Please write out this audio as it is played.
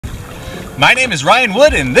My name is Ryan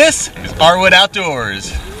Wood and this is RWood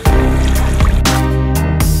Outdoors.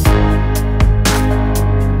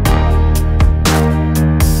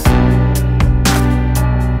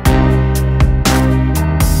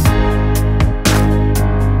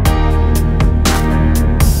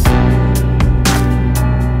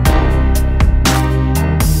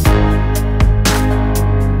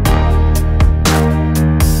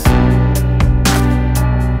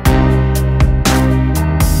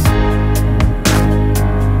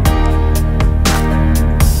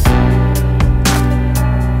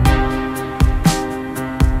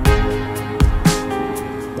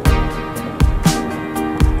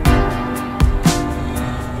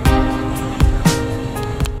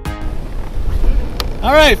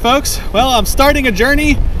 Alright folks, well I'm starting a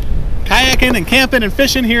journey kayaking and camping and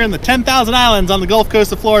fishing here in the 10,000 Islands on the Gulf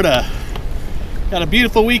Coast of Florida. Got a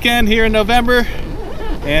beautiful weekend here in November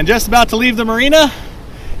and just about to leave the marina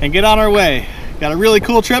and get on our way. Got a really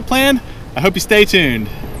cool trip planned. I hope you stay tuned.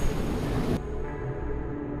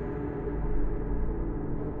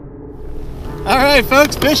 Alright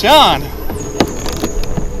folks, fish on!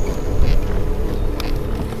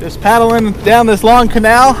 Just paddling down this long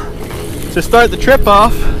canal to start the trip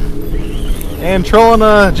off and trolling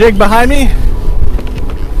a jig behind me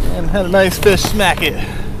and had a nice fish smack it.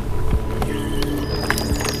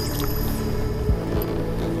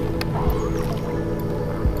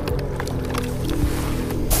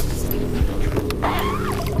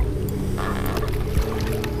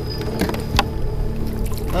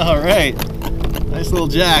 All right, nice little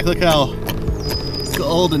jack. Look how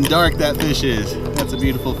old and dark that fish is. That's a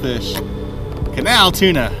beautiful fish. Canal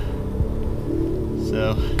tuna.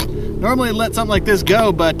 So normally I'd let something like this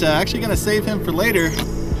go, but actually gonna save him for later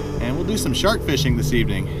and we'll do some shark fishing this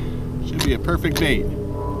evening. Should be a perfect bait.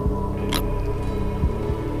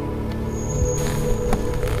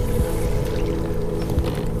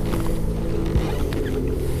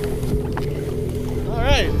 All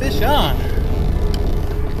right, fish on.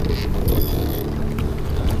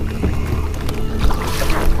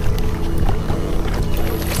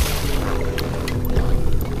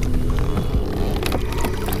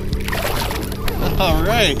 All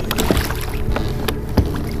right,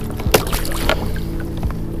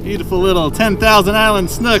 beautiful little 10,000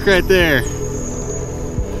 Island snook right there.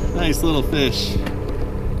 Nice little fish.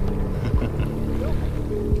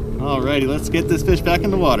 Alrighty, let's get this fish back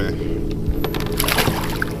in the water.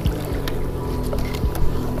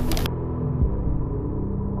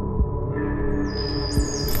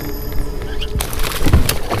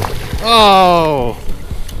 Oh!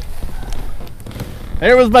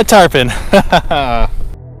 There was my tarpon.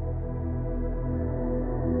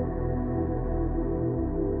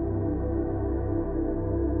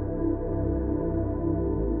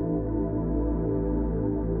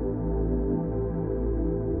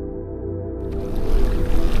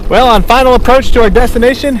 Well, on final approach to our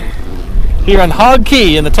destination here on Hog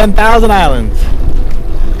Key in the 10,000 Islands.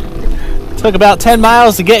 Took about 10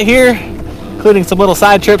 miles to get here, including some little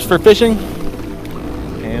side trips for fishing.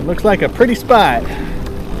 And looks like a pretty spot.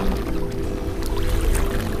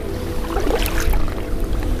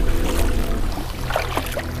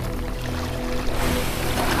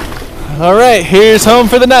 All right, here's home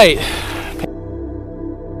for the night.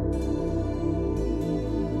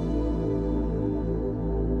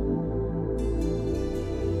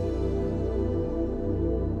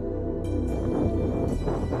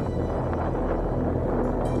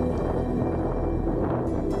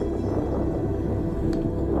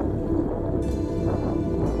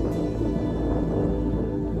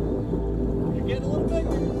 You're getting a little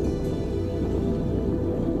bigger.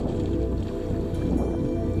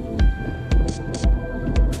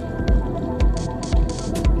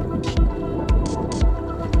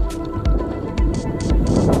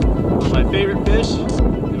 Favorite fish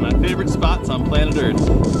and my favorite spots on planet Earth.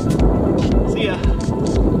 See ya.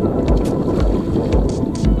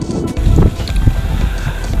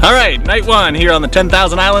 All right, night one here on the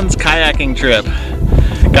 10,000 Islands kayaking trip.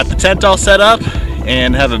 Got the tent all set up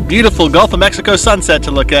and have a beautiful Gulf of Mexico sunset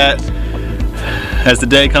to look at as the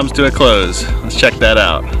day comes to a close. Let's check that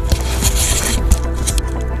out.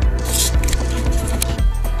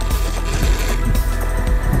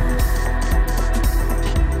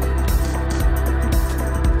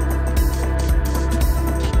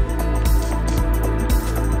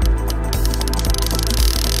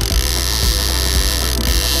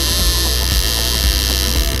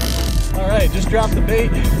 Just dropped the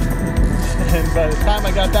bait, and by the time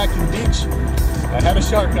I got back to the beach, I had a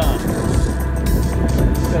shark on.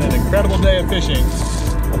 It's been an incredible day of fishing.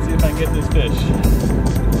 Let's see if I can get this fish.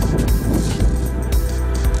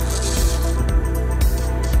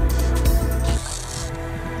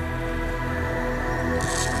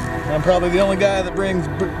 I'm probably the only guy that brings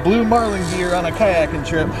blue marlin gear on a kayaking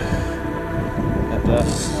trip. And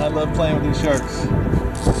I love playing with these sharks.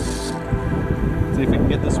 Let's see if we can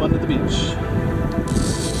get this one to the beach.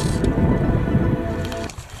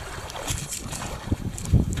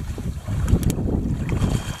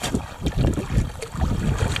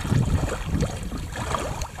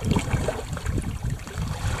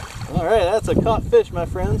 All right, that's a caught fish, my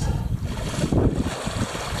friends.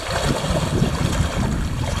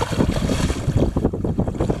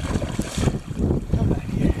 Come back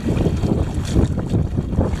here.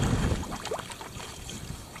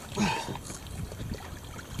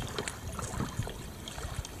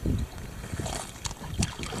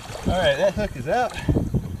 All right, that hook is out.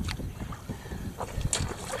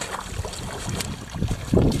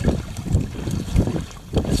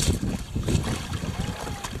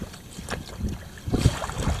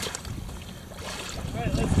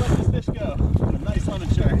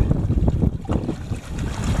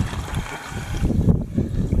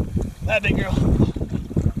 That big girl.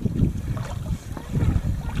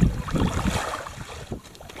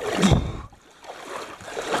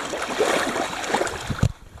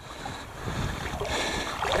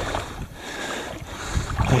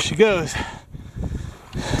 There she goes.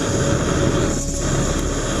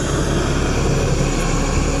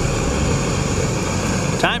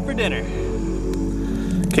 Time for dinner.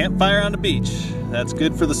 Campfire on the beach. That's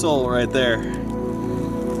good for the soul right there.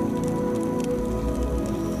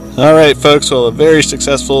 Alright folks, well, a very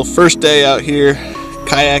successful first day out here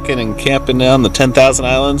kayaking and camping down the 10,000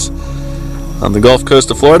 Islands on the Gulf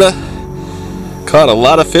Coast of Florida. Caught a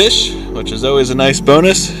lot of fish, which is always a nice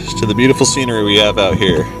bonus to the beautiful scenery we have out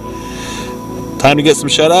here. Time to get some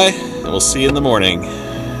shut-eye, and we'll see you in the morning.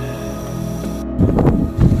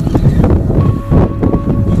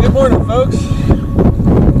 Good morning folks.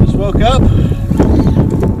 Just woke up.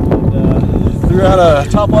 Threw out a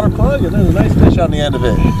topwater plug and there's a nice fish on the end of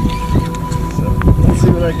it. So let's see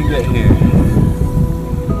what I can get here.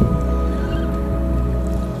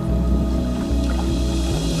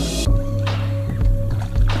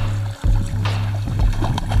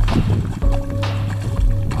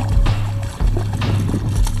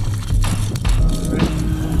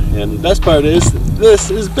 And the best part is, this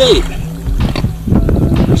is bait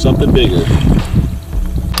for something bigger.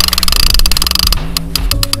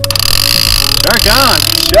 Shark on!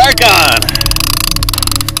 Shark on!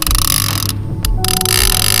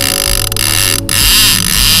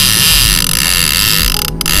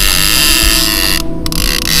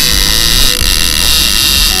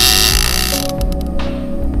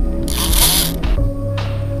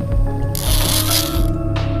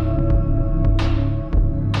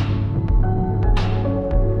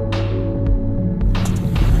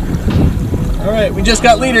 Alright, we just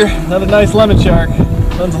got leader. Another nice lemon shark.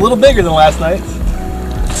 One's a little bigger than last night.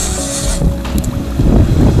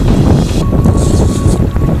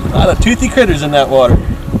 A lot of toothy critters in that water.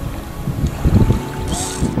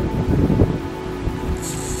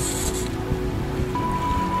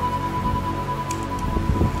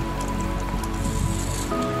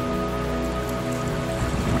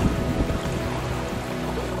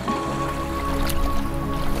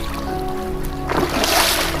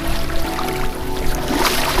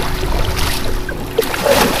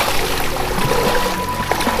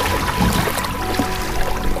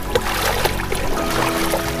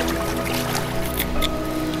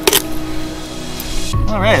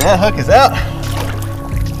 Alright, that hook is out.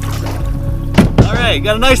 Alright,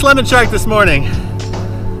 got a nice lemon shark this morning.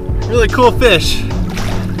 Really cool fish.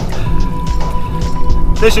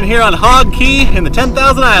 Fishing here on Hog Key in the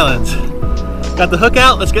 10,000 Islands. Got the hook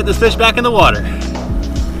out, let's get this fish back in the water.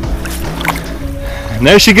 And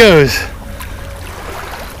there she goes.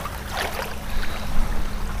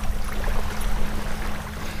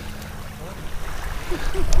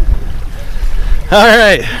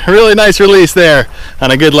 Alright, really nice release there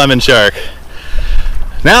on a good lemon shark.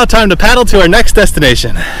 Now time to paddle to our next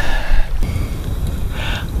destination.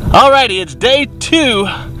 Alrighty, it's day 2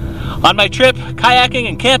 on my trip kayaking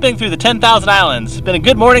and camping through the 10,000 Islands. It's been a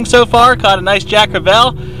good morning so far, caught a nice Jack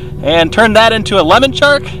Crevalle and turned that into a lemon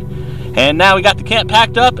shark. And now we got the camp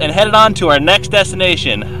packed up and headed on to our next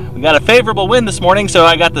destination. We got a favorable wind this morning, so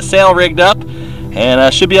I got the sail rigged up and I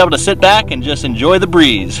should be able to sit back and just enjoy the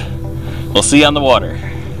breeze. We'll see you on the water.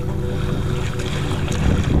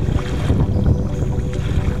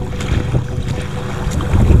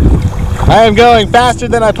 I am going faster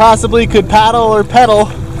than I possibly could paddle or pedal,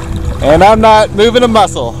 and I'm not moving a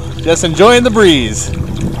muscle, just enjoying the breeze.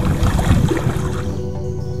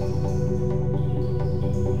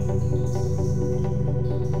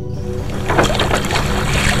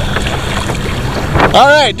 All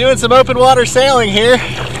right, doing some open water sailing here.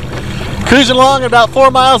 Cruising along at about 4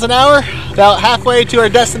 miles an hour, about halfway to our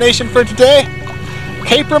destination for today,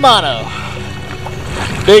 Cape Romano.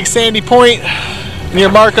 Big sandy point near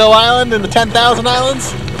Marco Island in the 10,000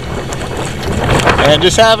 Islands. And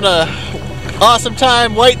just having a awesome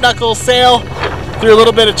time, white knuckle sail through a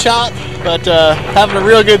little bit of chop, but having a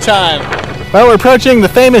real good time. Well, we're approaching the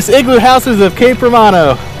famous igloo houses of Cape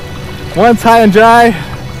Romano. Once high and dry,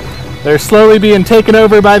 they're slowly being taken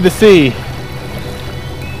over by the sea.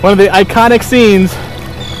 One of the iconic scenes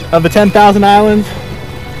of the 10,000 Islands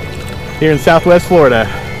here in Southwest Florida.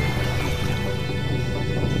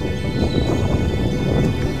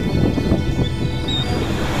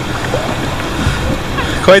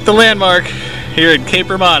 Quite the landmark here in Cape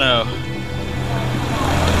Romano.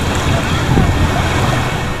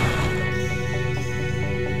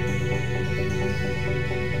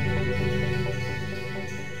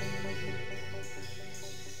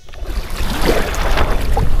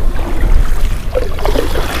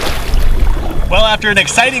 Well, after an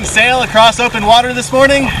exciting sail across open water this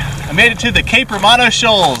morning, I made it to the Cape Romano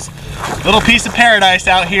Shoals. Little piece of paradise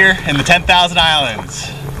out here in the 10,000 Islands.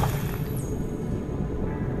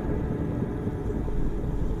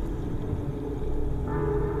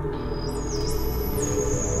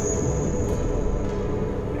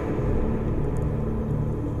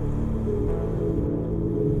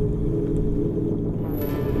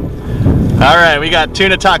 All right, we got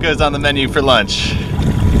tuna tacos on the menu for lunch.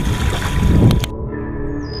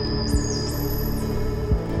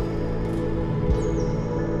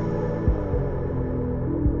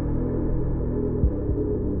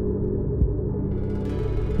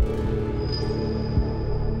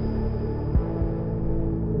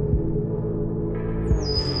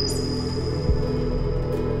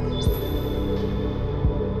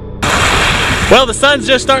 Well, the sun's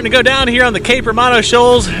just starting to go down here on the Cape Romano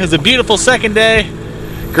Shoals. It's a beautiful second day.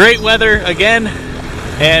 Great weather again,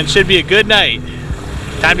 and should be a good night.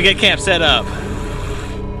 Time to get camp set up.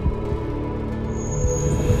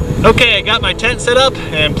 Okay, I got my tent set up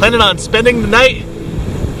and planning on spending the night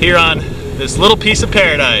here on this little piece of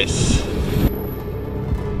paradise.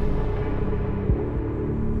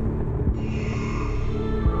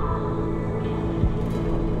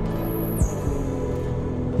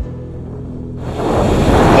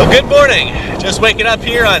 Good morning! Just waking up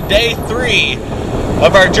here on day 3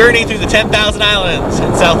 of our journey through the 10,000 Islands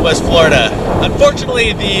in Southwest Florida.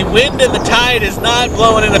 Unfortunately, the wind and the tide is not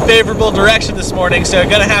blowing in a favorable direction this morning, so I'm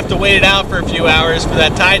gonna have to wait it out for a few hours for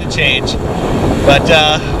that tide to change. But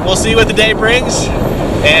we'll see what the day brings,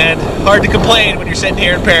 and hard to complain when you're sitting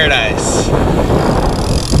here in paradise.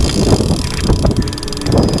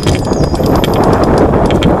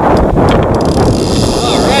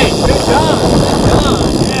 All right, good job.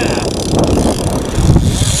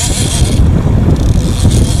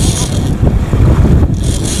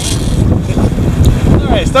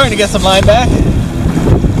 Starting to get some line back.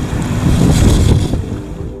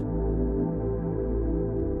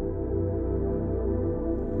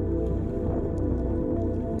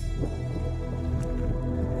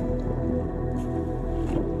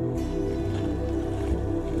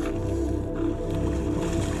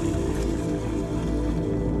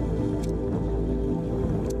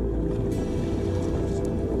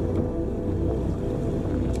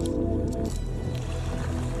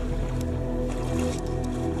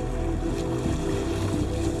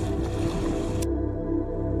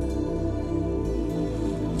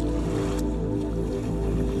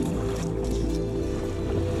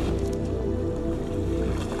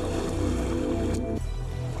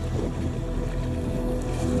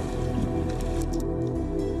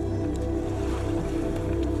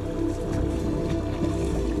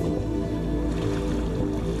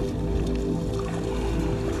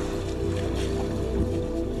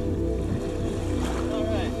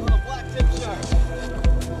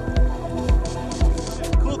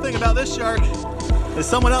 About this shark is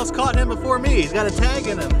someone else caught him before me. He's got a tag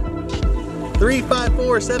in him.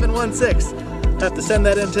 354716. Have to send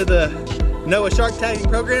that into the NOAA shark tagging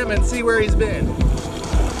program and see where he's been.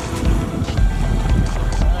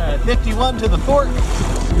 Alright, 51 to the fork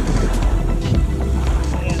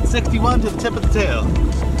and 61 to the tip of the tail.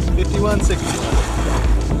 51, 61.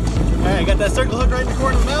 Alright, got that circle hook right in the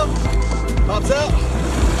corner of the mouth. Pops out.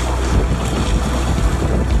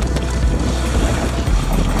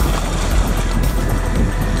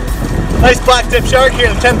 Nice black tip shark here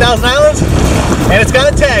in the 10,000 Islands, and it's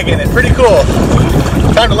got a tag in it. Pretty cool.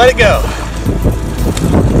 Time to let it go.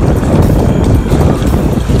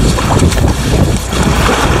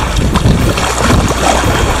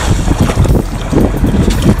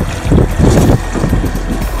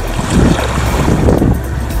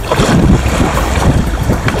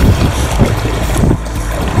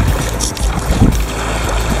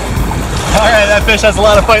 Alright, that fish has a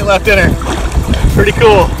lot of fight left in her. Pretty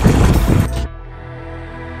cool.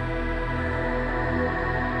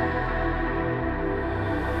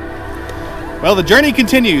 Well, the journey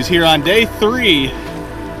continues here on day 3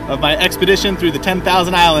 of my expedition through the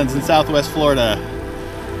 10,000 islands in Southwest Florida.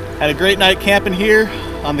 Had a great night camping here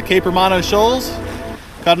on the Cape Romano Shoals.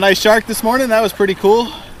 Caught a nice shark this morning, that was pretty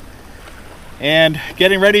cool. And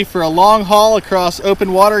getting ready for a long haul across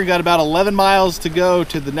open water. Got about 11 miles to go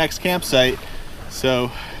to the next campsite.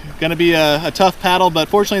 So, gonna be a tough paddle, but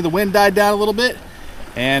fortunately the wind died down a little bit.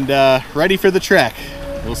 And ready for the trek.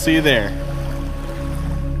 We'll see you there.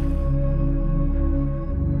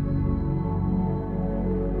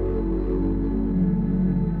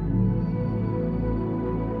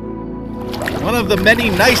 One of the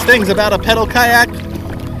many nice things about a pedal kayak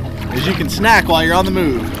is you can snack while you're on the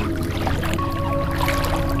move.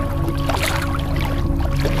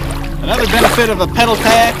 Another benefit of a pedal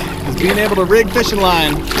kayak is being able to rig fishing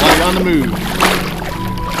line while you're on the move.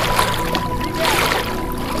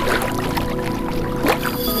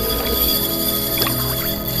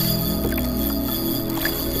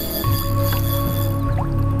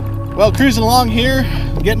 Well, cruising along here,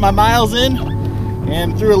 getting my miles in,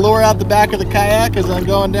 and threw a lure out the back of the kayak as I'm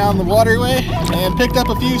going down the waterway and picked up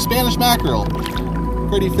a few Spanish mackerel.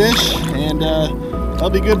 Pretty fish, and that'll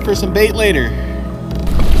be good for some bait later.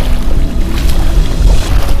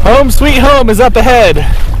 Home sweet home is up ahead.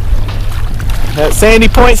 That sandy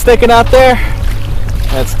point sticking out there,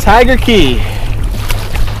 that's Tiger Key.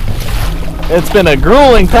 It's been a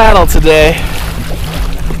grueling paddle today.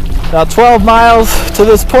 About 12 miles to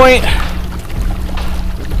this point.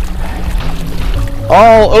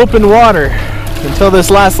 All open water until this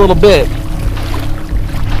last little bit.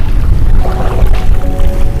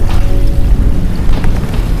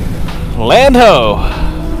 Land ho!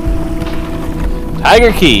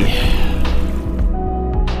 Tiger Key.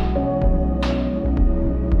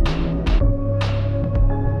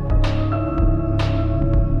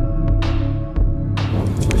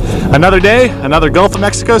 Another day, another Gulf of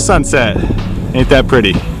Mexico sunset. Ain't that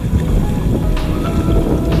pretty?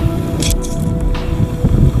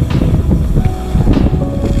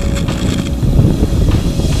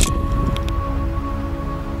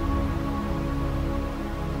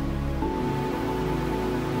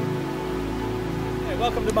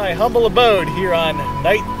 Welcome to my humble abode here on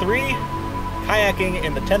night 3, kayaking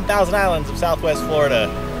in the 10,000 islands of Southwest Florida.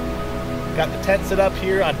 Got the tent set up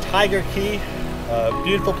here on Tiger Key.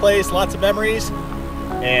 Beautiful place, lots of memories,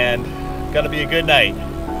 and gonna be a good night.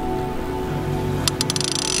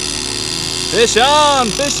 Fish on,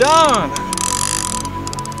 fish on!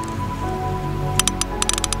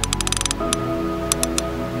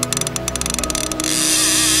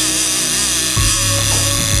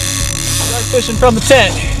 Start fishing from the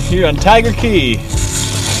tent here on Tiger Key.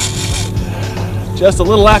 Just a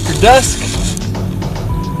little after dusk,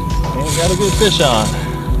 and got a good fish on.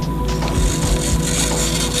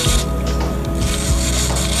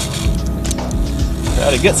 Try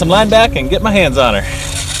to get some line back and get my hands on her.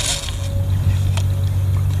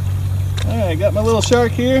 Alright, got my little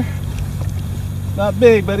shark here. Not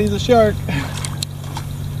big, but he's a shark.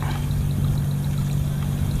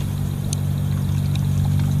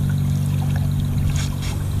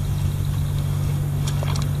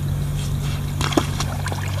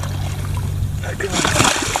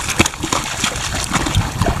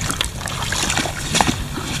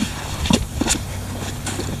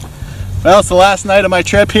 Well, it's the last night of my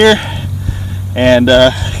trip here, and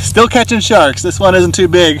still catching sharks. This one isn't too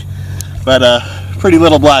big, but pretty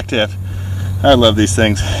little blacktip. I love these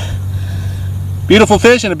things. Beautiful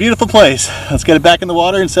fish in a beautiful place. Let's get it back in the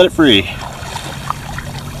water and set it free.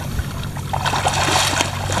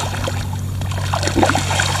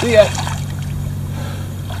 See ya.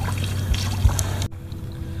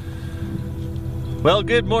 Well,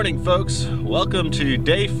 good morning, folks. Welcome to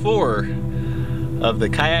day 4 of the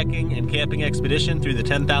kayaking and camping expedition through the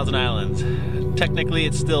 10,000 islands. Technically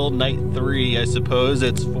it's still night 3, I suppose.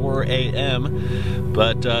 It's 4 a.m.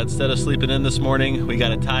 but instead of sleeping in this morning, we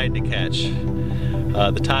got a tide to catch.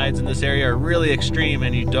 The tides in this area are really extreme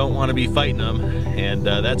and you don't want to be fighting them, and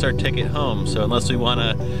that's our ticket home. So unless we want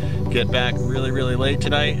to get back really late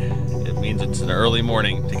tonight, it means it's an early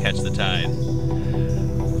morning to catch the tide.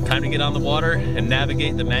 Time to get on the water and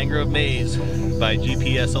navigate the mangrove maze by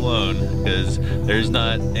GPS alone, because there's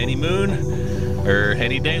not any moon or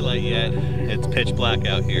any daylight yet. It's pitch black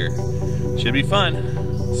out here. Should be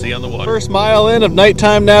fun. See you on the water. First mile in of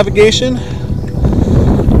nighttime navigation.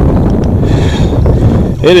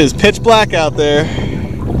 It is pitch black out there,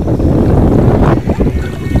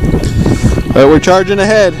 but we're charging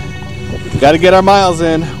ahead. Got to get our miles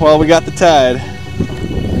in while we got the tide.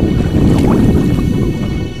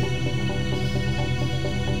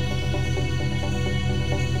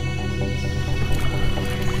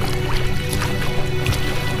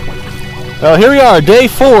 Well, here we are, day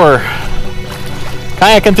 4.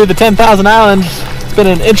 Kayaking through the 10,000 islands. It's been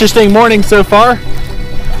an interesting morning so far.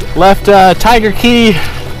 Left Tiger Key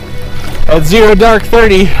at 0 dark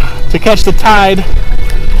 30 to catch the tide.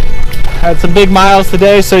 Had some big miles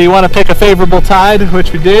today, so you want to pick a favorable tide,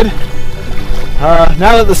 which we did.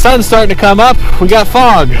 Now that the sun's starting to come up, we got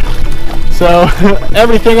fog. So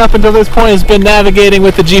everything up until this point has been navigating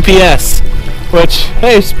with the GPS, which,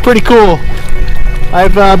 hey, is pretty cool.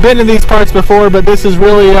 I've been in these parts before, but this is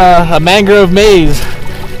really a mangrove maze,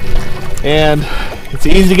 and it's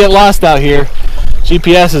easy to get lost out here.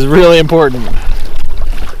 GPS is really important.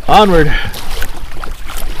 Onward.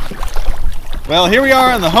 Well, here we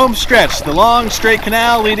are on the home stretch, the long straight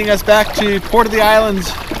canal leading us back to Port of the Islands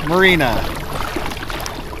Marina.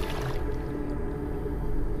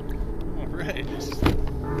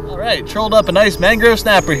 All right, trolled up a nice mangrove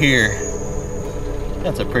snapper here.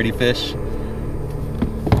 That's a pretty fish.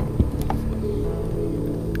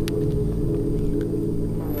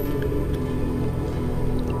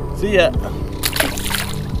 See ya.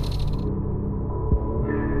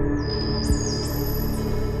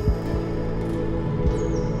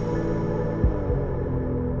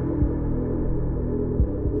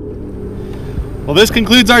 Well, this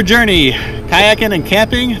concludes our journey, kayaking and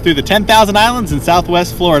camping through the 10,000 islands in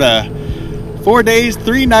Southwest Florida. 4 days,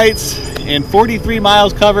 3 nights, and 43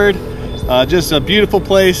 miles covered. Just a beautiful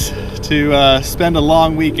place to spend a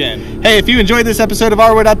long weekend. Hey, if you enjoyed this episode of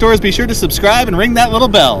RWood Outdoors, be sure to subscribe and ring that little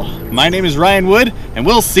bell. My name is RWood, and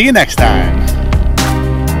we'll see you next time.